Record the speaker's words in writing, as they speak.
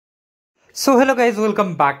So hello guys,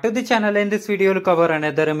 welcome back to the channel. In this video we'll cover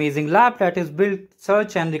another amazing lab that is build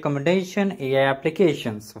search and recommendation AI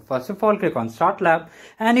applications. So first of all, click on start lab,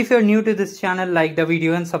 and if you're new to this channel, like the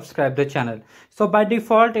video and subscribe the channel. So by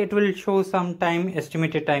default it will show some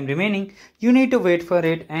estimated time remaining. You need to wait for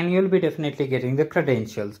it and you'll be definitely getting the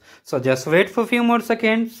credentials. So just wait for a few more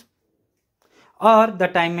seconds, or the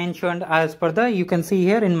time mentioned as per the, you can see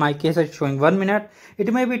here in my case it's showing 1 minute.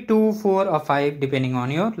 It may be 2, 4 or 5 depending on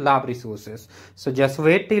your lab resources. So just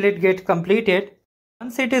wait till it gets completed.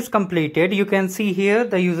 Once it is completed, you can see here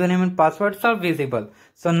the username and passwords are visible.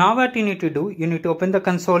 So now what you need to do, you need to open the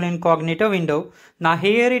console incognito window. Now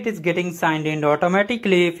here it is getting signed in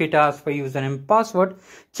automatically. If it asks for username and password,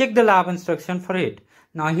 check the lab instruction for it.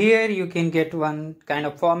 Now here you can get one kind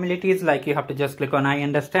of formalities, like you have to just click on I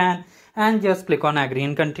understand and just click on agree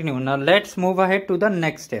and continue. Now let's move ahead to the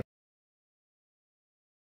next step.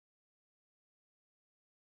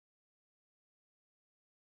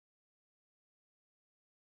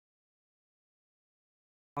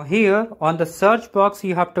 Now here on the search box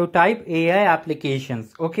you have to type AI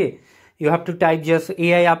applications. Okay, you have to type just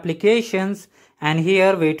AI applications, and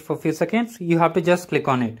here wait for a few seconds. You have to just click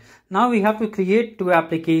on it. Now we have to create 2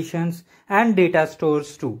 applications and data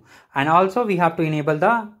stores too, and also we have to enable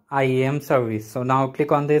the IAM service. So now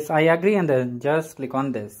click on this I agree and then just click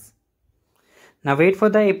on this. Now wait for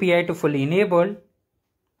the API to fully enable,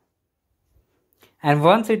 and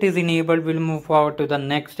once it is enabled we'll move forward to the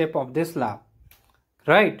next step of this lab,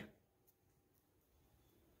 right?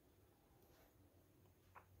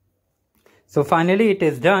 So finally it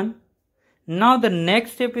is done. Now the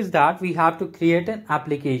next step is that we have to create an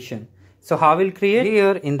application. So how we'll create?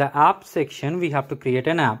 Here in the app section we have to create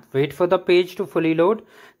an app. Wait for the page to fully load.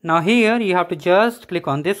 Now here you have to just click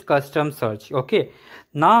on this custom search. Okay,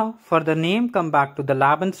 now for the name, come back to the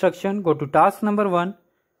lab instruction, go to task number 1.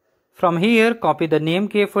 From here copy the name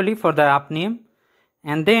carefully for the app name,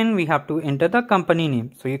 and then we have to enter the company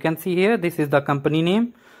name. So you can see here this is the company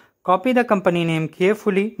name. Copy the company name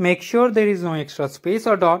carefully, make sure there is no extra space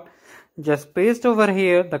or dot. Just paste over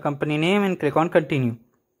here the company name and click on continue.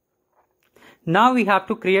 Now we have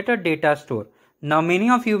to create a data store. Now many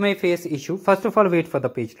of you may face issue. First of all, wait for the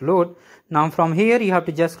page to load. Now from here you have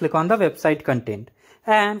to just click on the website content,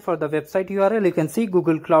 and for the website URL you can see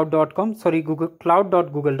googlecloud.com,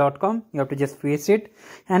 googlecloud.google.com. You have to just paste it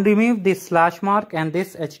and remove this slash mark and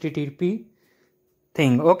this HTTP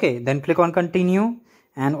thing. Okay, then click on continue,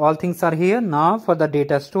 and all things are here. Now for the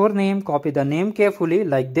data store name, copy the name carefully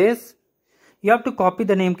like this. You have to copy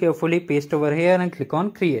the name carefully, paste over here and click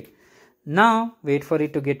on create. Now wait for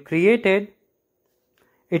it to get created.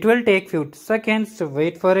 It will take few seconds, so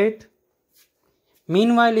wait for it.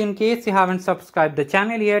 Meanwhile, in case you haven't subscribed the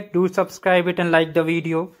channel yet, do subscribe it and like the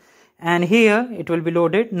video. And here it will be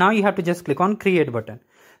loaded. Now you have to just click on create button.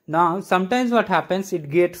 Now sometimes what happens,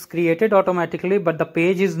 it gets created automatically but the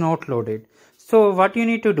page is not loaded. So what you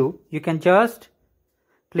need to do, you can just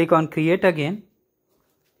click on create again.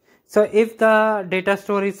 So if the data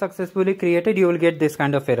store is successfully created, you will get this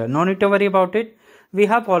kind of error. No need to worry about it. We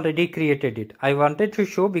have already created it. I wanted to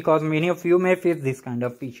show because many of you may face this kind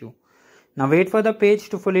of issue. Now wait for the page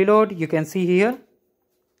to fully load. You can see here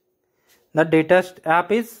the data app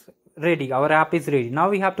is ready. Our app is ready. Now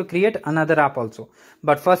we have to create another app also.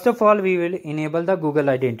 But first of all, we will enable the Google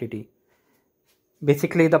identity.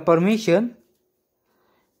 Basically the permission.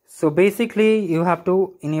 So basically you have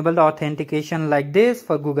to enable the authentication like this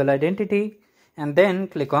for Google identity, and then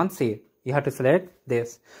click on save. You have to select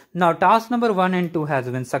this. Now task number 1 and 2 has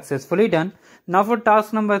been successfully done. Now for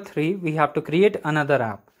task number 3 we have to create another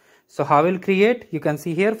app. So how we'll create? You can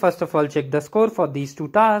see here, first of all check the score for these 2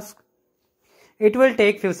 tasks. It will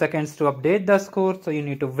take few seconds to update the score, so you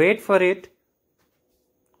need to wait for it.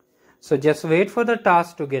 So just wait for the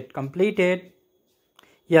task to get completed.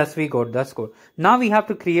 Yes, we got the score. Now we have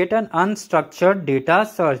to create an unstructured data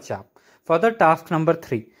search app for the task number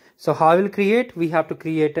 3. So how we'll create? We have to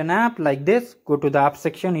create an app like this. Go to the app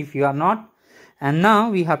section if you are not. And now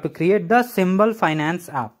we have to create the symbol finance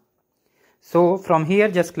app. So from here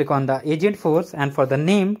just click on the agent force, and for the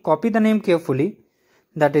name, copy the name carefully.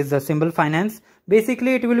 That is the symbol finance.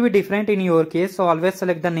 Basically it will be different in your case, so always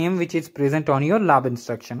select the name which is present on your lab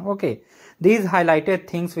instruction. Okay, these highlighted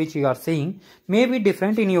things which you are seeing may be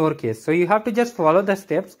different in your case, so you have to just follow the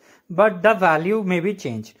steps, but the value may be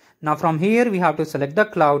changed. Now from here we have to select the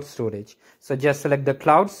cloud storage. So just select the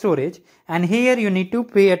cloud storage, and here you need to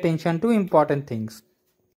pay attention to important things.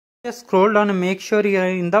 Just scroll down and make sure you are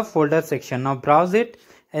in the folder section. Now browse it,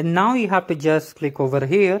 and now you have to just click over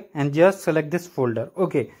here and just select this folder.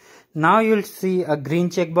 Okay, now you'll see a green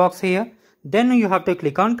checkbox here. Then you have to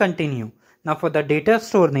click on continue. Now for the data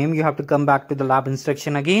store name, you have to come back to the lab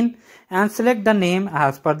instruction again and select the name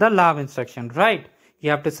as per the lab instruction, right? You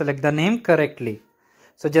have to select the name correctly.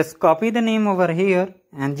 So just copy the name over here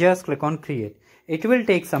and just click on create. It will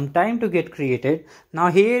take some time to get created. Now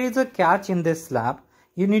here is a catch in this lab.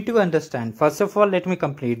 You need to understand. First of all, let me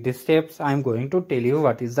complete these steps. I am going to tell you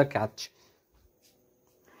what is the catch.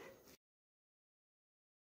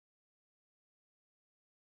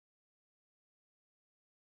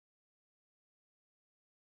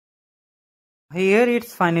 Here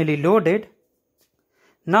it's finally loaded.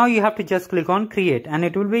 Now you have to just click on create and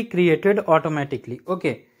it will be created automatically.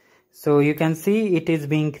 Okay, so you can see it is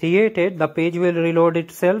being created. The page will reload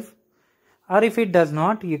itself, or if it does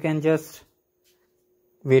not, you can just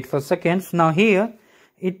wait for seconds. Now here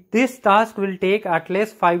this task will take at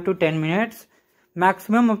least 5 to 10 minutes,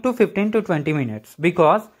 maximum up to 15 to 20 minutes,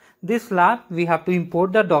 because this lab we have to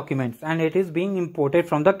import the documents and it is being imported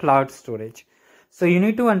from the cloud storage. So you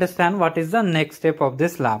need to understand what is the next step of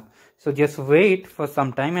this lab. So just wait for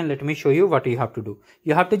some time and let me show you what you have to do.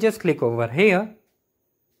 You have to just click over here.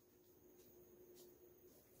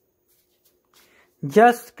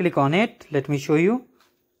 Just click on it. Let me show you.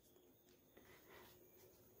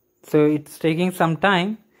 So it's taking some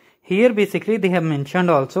time. Here basically they have mentioned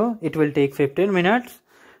also it will take 15 minutes.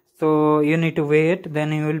 So you need to wait,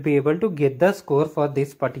 then you will be able to get the score for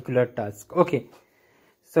this particular task. Okay.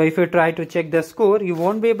 So if you try to check the score, you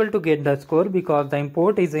won't be able to get the score because the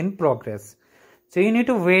import is in progress. So you need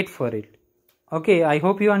to wait for it. Okay, I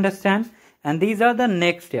hope you understand. And these are the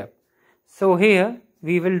next step. So here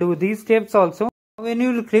we will do these steps also. When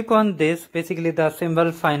you will click on this, basically the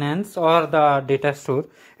symbol finance or the data store,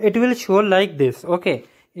 it will show like this. Okay,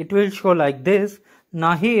 it will show like this.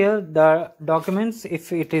 Now here the documents,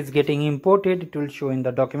 if it is getting imported, it will show in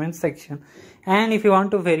the documents section. And if you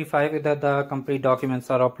want to verify whether the complete documents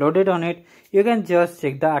are uploaded on it, you can just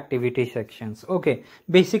check the activity sections. Okay,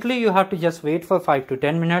 basically you have to just wait for 5 to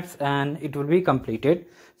 10 minutes and it will be completed.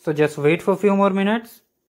 So just wait for a few more minutes.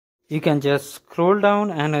 You can just scroll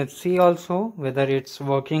down and see also whether it's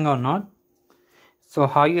working or not. So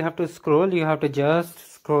how you have to scroll, you have to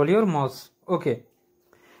just scroll your mouse. Okay.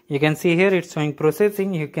 You can see here it's showing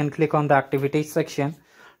processing. You can click on the activity section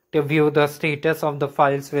to view the status of the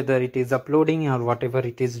files, whether it is uploading or whatever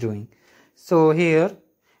it is doing. So here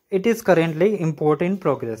it is currently import in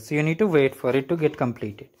progress. So you need to wait for it to get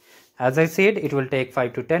completed. As I said, it will take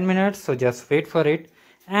 5 to 10 minutes. So just wait for it.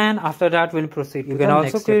 And after that we'll proceed. You can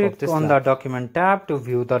also click on the document tab to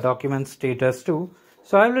view the document status too.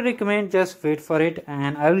 So I will recommend just wait for it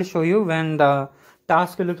and I will show you when the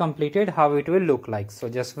task will be completed how it will look like. So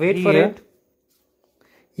just wait for it.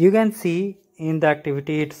 You can see in the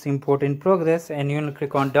activity it's import in progress and you will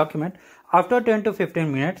click on document. After 10 to 15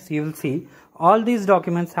 minutes you will see all these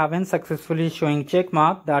documents have been successfully showing check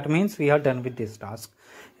mark. That means we are done with this task.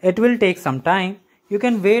 It will take some time. You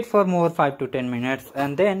can wait for more 5 to 10 minutes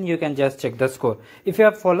and then you can just check the score. If you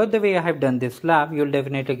have followed the way I have done this lab, you will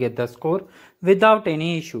definitely get the score without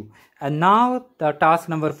any issue. And now the task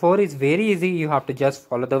number 4 is very easy. You have to just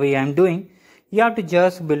follow the way I am doing. You have to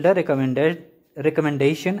just build a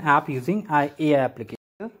recommendation app using AI application.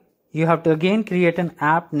 You have to again create an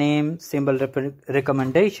app name symbol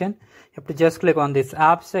recommendation. You have to just click on this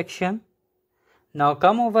app section. Now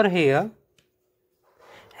come over here.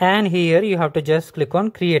 And here you have to just click on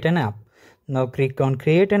create an app. Now click on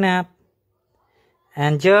create an app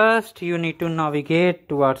and just you need to navigate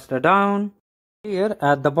towards the down. Here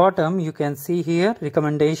at the bottom you can see here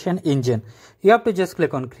recommendation engine. You have to just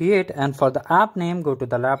click on create and for the app name go to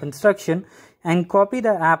the lab instruction and copy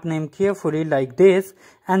the app name carefully like this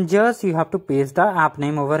and just you have to paste the app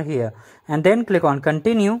name over here and then click on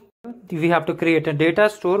continue. We have to create a data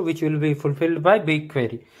store which will be fulfilled by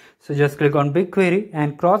BigQuery. So just click on BigQuery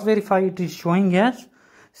and cross verify it is showing as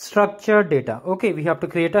structured data. Okay, we have to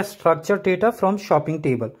create a structured data from shopping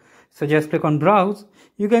table. So just click on browse.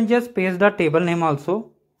 You can just paste the table name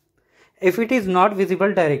also. If it is not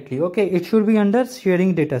visible directly, okay, it should be under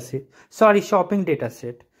sharing dataset. Sorry, shopping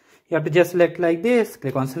dataset. You have to just select like this,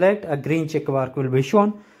 click on select, a green check mark will be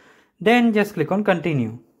shown. Then just click on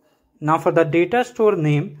continue. Now for the data store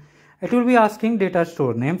name, it will be asking data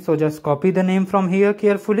store name. So just copy the name from here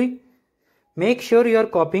carefully. Make sure you are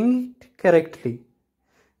copying it correctly.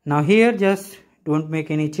 Now here just don't make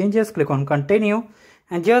any changes. Click on continue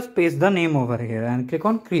and just paste the name over here and click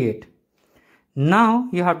on create. Now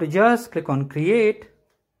you have to just click on create.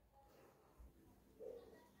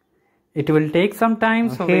 It will take some time.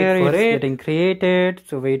 So here it's getting created.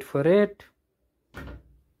 So wait for it.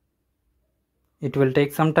 It will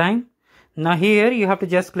take some time. Now here you have to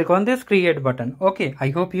just click on this create button. Okay, I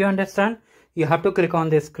hope you understand. you have to click on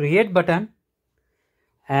this create button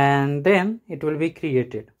and then it will be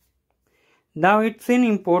created. Now it's in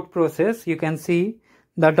import process. You can see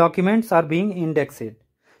the documents are being indexed.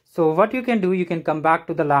 So what you can do, you can come back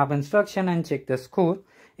to the lab instruction and check the score.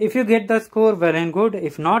 If you get the score, well and good.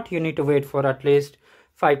 If not, you need to wait for at least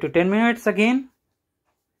 5 to 10 minutes again.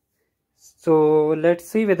 So let's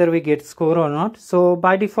see whether we get score or not. So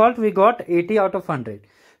by default we got 80 out of 100.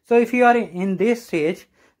 So if you are in this stage,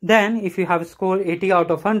 then if you have scored 80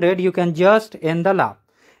 out of 100, you can just end the lab.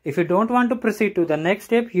 If you don't want to proceed to the next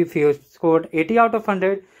step, if you scored 80 out of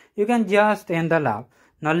 100, you can just end the lab.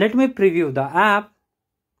 Now let me preview the app.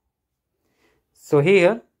 So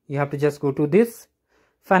here you have to just go to this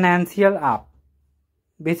financial app.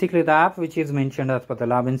 Basically the app which is mentioned as per the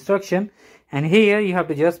lab instruction, and here you have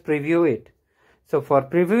to just preview it. So for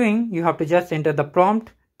previewing, you have to just enter the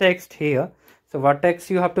prompt text here. So what text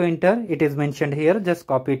you have to enter, it is mentioned here. Just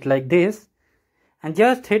copy it like this and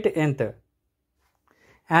just hit enter.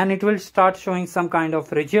 And it will start showing some kind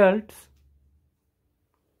of results.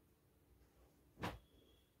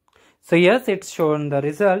 So yes, it's shown the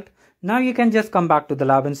result. Now you can just come back to the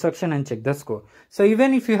lab instruction and check the score. So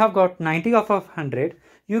even if you have got 90 out of 100,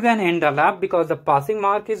 you can end the lab because the passing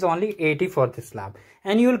mark is only 80 for this lab.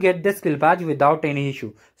 And you will get the skill badge without any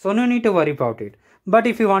issue. So no need to worry about it. But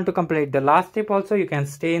if you want to complete the last step also, you can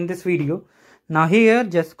stay in this video. Now here,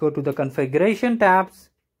 just go to the configuration tabs.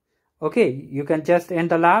 Okay, you can just end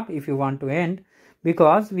the lab if you want to end,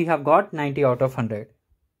 because we have got 90 out of 100.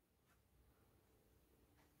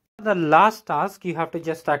 The last task, you have to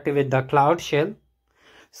just activate the cloud shell.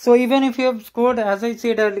 So even if you have scored, as I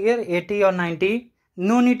said earlier, 80 or 90,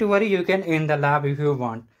 no need to worry, you can end the lab if you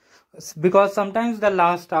want. Because sometimes the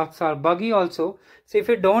last tasks are buggy also. So if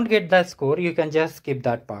you don't get that score, you can just skip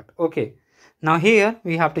that part. Okay. Now here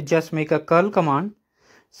we have to just make a curl command.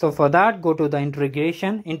 So for that, go to the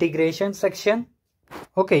integration section.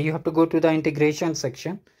 Okay, you have to go to the integration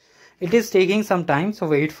section. It is taking some time, so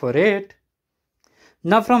wait for it.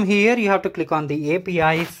 Now from here, you have to click on the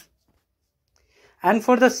APIs. And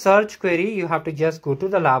for the search query, you have to just go to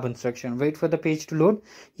the lab instruction. Wait for the page to load.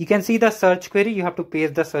 You can see the search query. You have to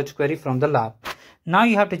paste the search query from the lab. Now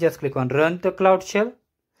you have to just click on run the cloud shell.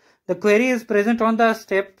 The query is present on the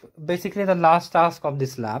step, basically the last task of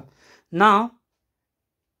this lab. Now,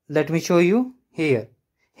 let me show you here.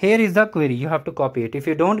 Here is the query. You have to copy it. If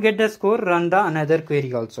you don't get the score, run the another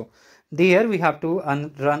query also. There we have to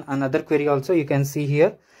run another query also. You can see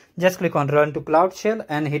here. Just click on run to cloud shell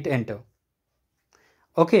and hit enter.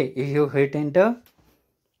 Okay, if you hit enter,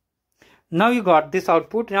 now you got this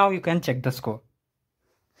output. Now you can check the score.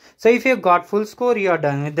 So if you got full score, you are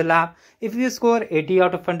done with the lab. If you score 80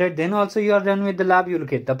 out of 100, then also you are done with the lab. You will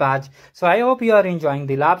get the badge. So I hope you are enjoying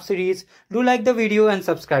the lab series. Do like the video and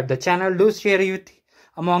subscribe the channel. Do share it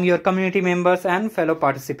among your community members and fellow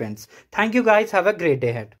participants. Thank you guys. Have a great day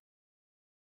ahead.